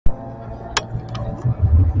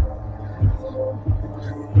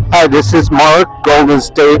Hi, this is Mark, Golden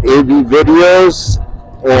State AV Videos,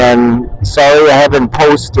 and sorry I haven't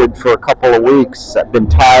posted for a couple of weeks. I've been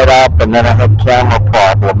tied up and then I had camera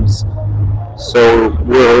problems. So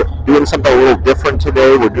we're doing something a little different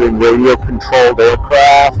today. We're doing radio-controlled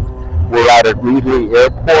aircraft. We're out at REEDLEY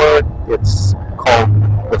Airport. It's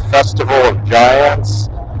called the Festival of Giants,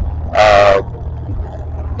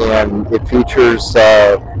 and it features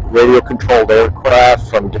radio-controlled aircraft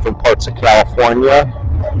from different parts of California.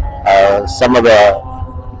 Some of the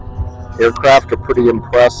aircraft are pretty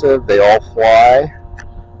impressive. They all fly.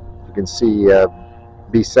 You can see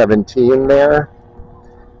B-17 there.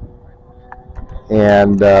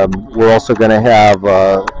 And we're also going to have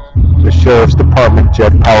the Sheriff's Department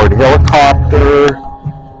jet-powered helicopter.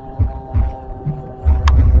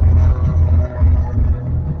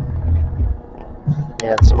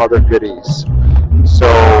 And some other goodies. So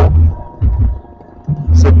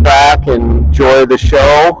sit back and enjoy the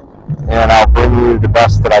show, and I'll bring you the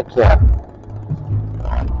best that I can.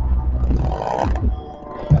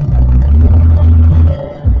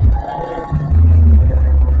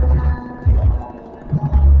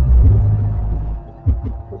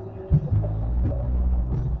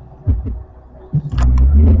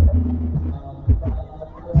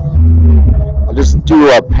 I'll just do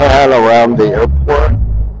a pan around the airport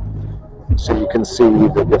so you can see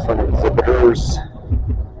the different exhibitors.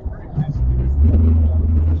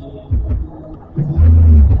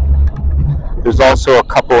 There's also a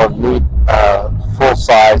couple of neat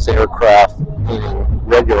full-size aircraft, meaning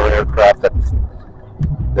regular aircraft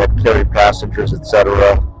that carry passengers,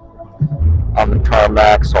 etc. on the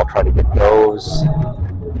tarmac, so I'll try to get those.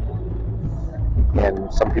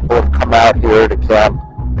 And some people have come out here to camp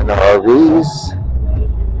in their RVs.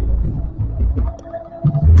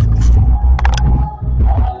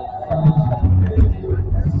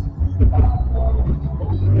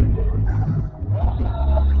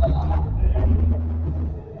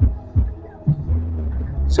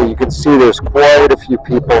 So you can see there's quite a few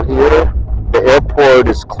people here. The airport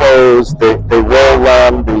is closed. They will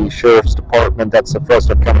land the Sheriff's Department. That's the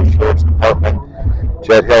Fresno County Sheriff's Department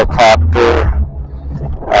jet helicopter.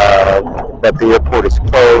 But the airport is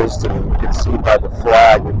closed, and you can see by the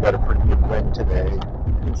flag we've got a pretty good wind today.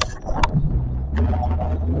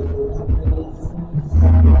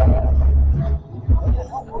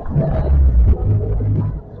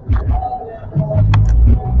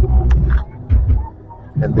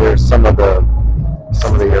 And there's some of the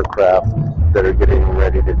aircraft that are getting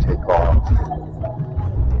ready to take off.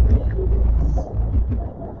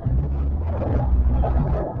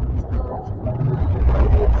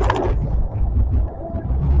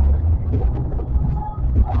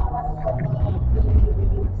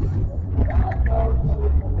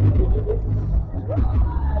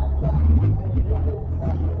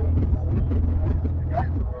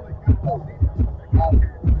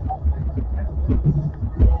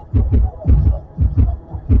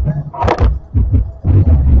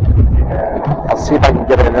 See if I can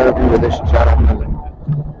get an interview with this gentleman.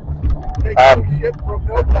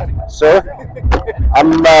 Sir, I'm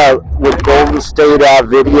with Golden State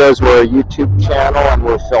Videos. We're a YouTube channel, and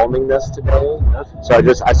we're filming this today. So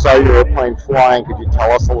I saw your airplane flying. Could you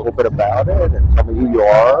tell us a little bit about it and tell me who you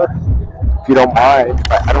are, if you don't mind?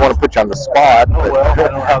 I don't want to put you on the spot. Oh, well, I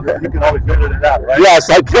don't have that. You can always figure it out, right? Yes,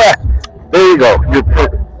 I can. There you go. You're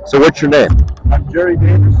perfect. So what's your name? I'm Jerry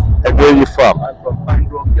Davis. And where are you from? I'm from Pine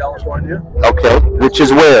Grove, California. Okay, which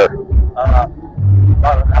is where?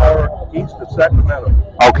 About an hour east of Sacramento.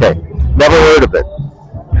 Okay, never heard of it.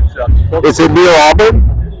 Is it near Auburn?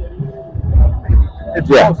 It's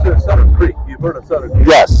close to Sutter Creek. You've heard of Sutter Creek?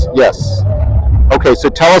 Yes, yes. Okay, so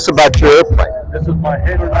tell us about your airplane. This is my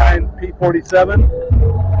Hangar 9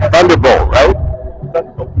 P47. Thunderbolt, right?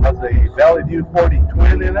 Thunderbolt has a Valley View 40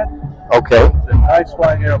 twin in it. Okay. It's a nice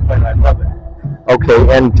flying airplane. I love it.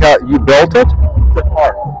 Okay, and you built it? It's an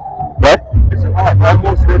ARC. What? It's an ARC,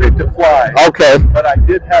 almost ready to fly. Okay. But I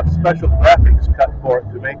did have special graphics cut for it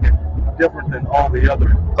to make it different than all the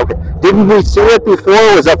others. Okay. Didn't we see it before,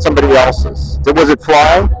 or was that somebody else's? Was it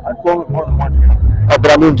flying? I've flown it more than once. Oh,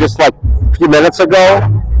 but I mean just like a few minutes ago?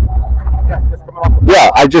 Yeah, just coming off the Yeah,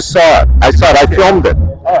 I just saw it. I saw it. I filmed it.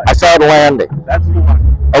 Right. I saw it landing. That's the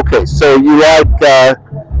one. Okay, so you like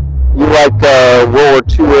World War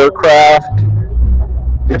II aircraft?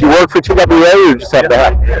 Did you work for TWA, or you just have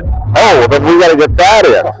that? I did. Oh, well, then we got to get that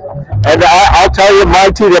in. And I'll tell you my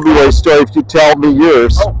TWA story if you tell me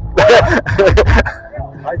yours. Oh.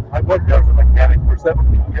 I worked there as a mechanic for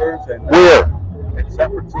 17 years. And, Where? in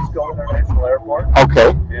San Francisco International Airport. Okay.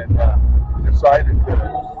 And decided to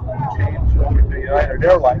change over to United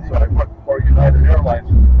Airlines, so I worked 4 years United Airlines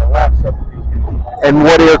in the last 17 years. And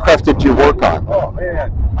what aircraft did you work on? Oh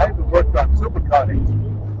man, I even worked on Super Connies.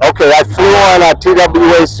 Okay, I flew on a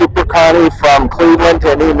TWA Super Connie from Cleveland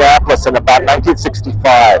to Indianapolis in about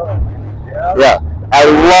 1965. Yeah, I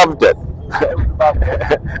loved it.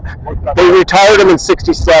 They retired him in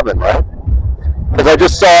 '67, right? Because I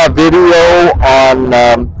just saw a video on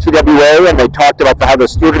TWA, and they talked about how the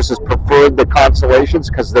stewardesses preferred the Constellations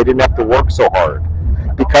because they didn't have to work so hard.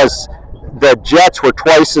 Because the jets were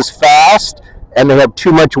twice as fast, and they had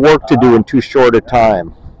too much work to do in too short a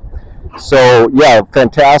time. So, yeah,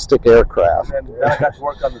 fantastic aircraft. And then I got to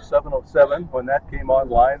work on the 707 when that came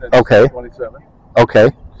online in Okay. 27.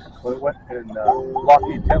 Okay. We went in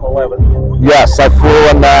Lockheed 1011. Yes, I flew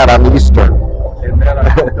on that on Eastern. And then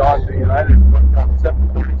I moved on to United, worked on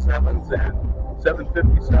 747s and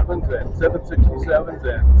 757s and 767s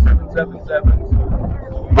and 777s.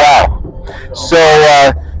 Wow. So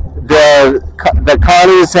the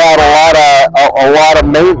Connies had a lot of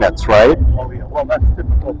maintenance, right? Oh yeah. Well, that's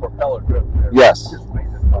typical propeller driven. Yes. Just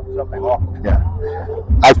maintenance on something awful. Yeah.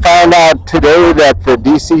 I found out today that the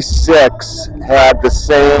DC-6 had the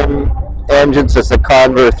same engines as the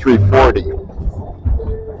Convair 340.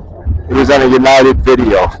 It was on a United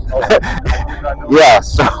video. Yeah,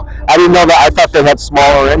 so I didn't know that. I thought they had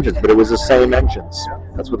smaller engines, but it was the same engines.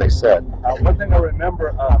 That's what they said. One thing I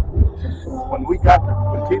remember, when TWA got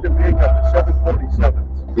the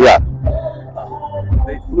 747s, Yeah.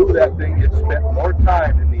 they flew that thing. It spent more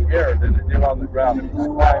time in the air than it did on the ground. It was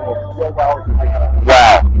flying over 12 hours a day.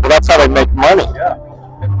 Wow. Well, that's how they make money. Yeah.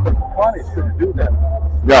 And the Connies couldn't do that.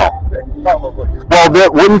 No. They probably. Well,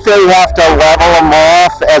 wouldn't they have to level them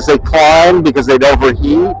off as they climb because they'd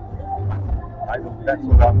overheat? I know that's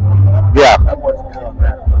what I'm. Yeah. I wasn't in on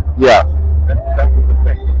that. Yeah. That was the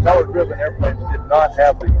thing. Power-driven airplanes did not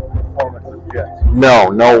have the performance of jets.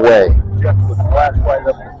 No way. Jets would blast right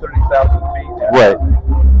up to 30,000 feet. Right.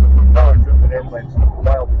 Power-driven airplanes took a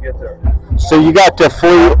while to get there. So you got to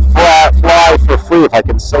fly for free, if I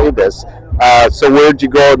can say this. So where'd you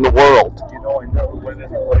go in the world? You know, I never went any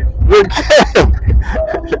place. You're kidding.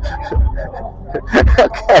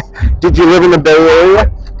 Okay. Did you live in the Bay Area?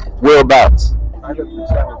 Whereabouts? I lived in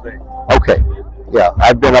San Jose. Okay. Yeah,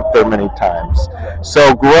 I've been up there many times.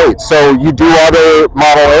 So great. So you do other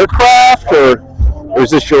model aircraft, or is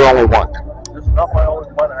this your only one? This is not my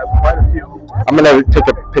only one. I have quite a few. I'm going to take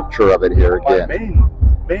a picture of it here again. My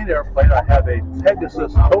main airplane, I have a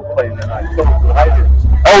Pegasus tow plane, and I tow gliders.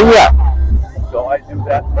 Oh yeah. So I do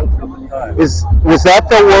that most of the time. Was that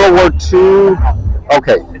the World War II?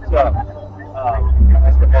 Okay. It's a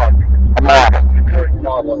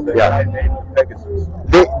model that I named Pegasus.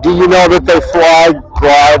 Do you know that they fly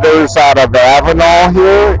gliders out of Avenal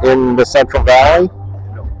here in the Central Valley?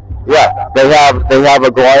 No. Yeah, they have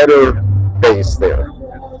a glider base there.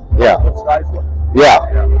 Yeah. What size one?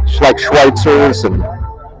 Yeah, it's like Schweitzers and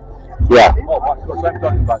yeah. Oh, of course, I'm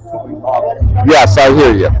talking about towing models. Yes, I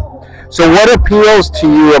hear you. So what appeals to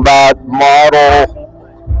you about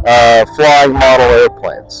flying model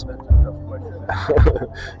airplanes? That's a tough question.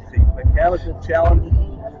 The mechanical challenge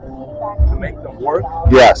to make them work.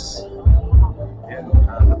 Yes. And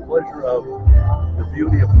the pleasure of the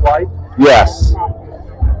beauty of flight. Yes.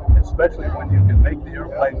 Especially when you can make the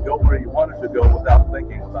airplane go where you want it to go without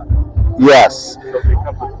thinking about it. Yes. So it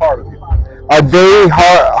becomes a part of you. Are they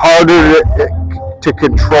harder to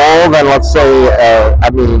control than, let's say, I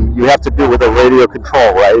mean, you have to do with a radio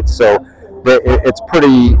control, right? So it's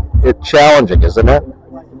pretty challenging, isn't it?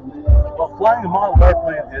 Well, flying a model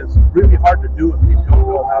airplane is really hard to do if you don't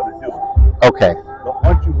know how to do it. Okay. But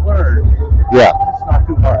once you learn, it's not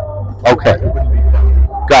too hard. Okay. It wouldn't be fun.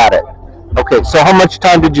 Got it. Okay, so how much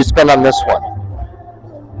time did you spend on this one?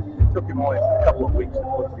 It took him only a couple of weeks to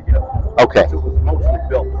put it together. Okay. It was mostly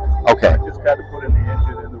built. Okay. I just had to put in the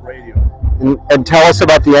engine and the radio. And tell us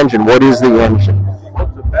about the engine. What is the engine? Well,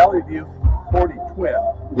 it's a Valley View 40 twin.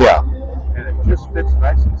 Yeah. And it just fits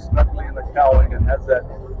nice and snugly in the cowling and has that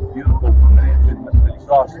beautiful engine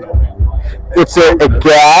exhaust note. It's a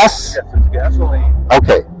gas? Yes, it's gasoline.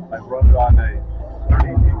 Okay. I run it on a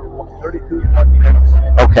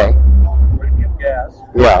 3226. Okay. Premium gas.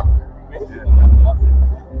 Yeah.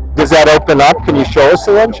 Does that open up? Can you show us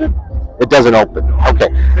the engine? It doesn't open. Okay.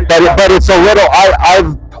 But it's a little.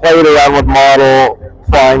 I've played around with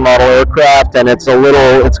flying model aircraft, and it's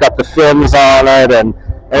got the fins on it, and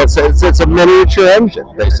it's a miniature engine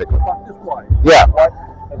basically. About this wide. Yeah.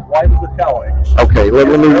 As wide as the cowling. Okay. Let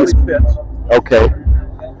me. Fits. Okay.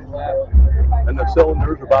 And the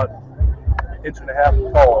cylinders are about 1.5 inches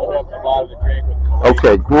tall.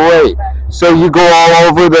 Okay, great. So you go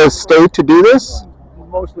all over the state to do this?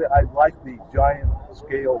 mostly I like the giant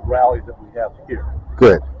scale rallies that we have here.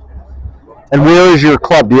 Good. And where is your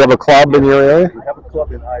club? Do you have a club in your area? We have a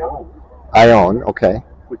club in Ione. Ione, okay.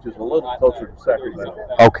 Which is a little closer to Sacramento.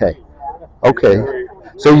 Okay. Okay.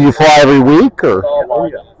 So you fly every week, or? Oh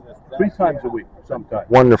yeah. 3 times a week, sometimes.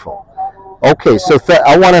 Wonderful. Okay, so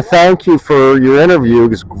I want to thank you for your interview.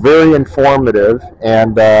 It's very informative,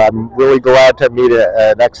 and I'm really glad to meet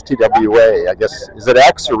an ex-TWA. I guess, is it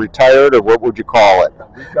ex or retired, or what would you call it?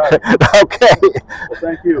 Retired. Okay. Well,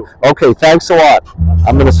 thank you. Okay, thanks a lot.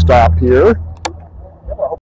 I'm going to stop here.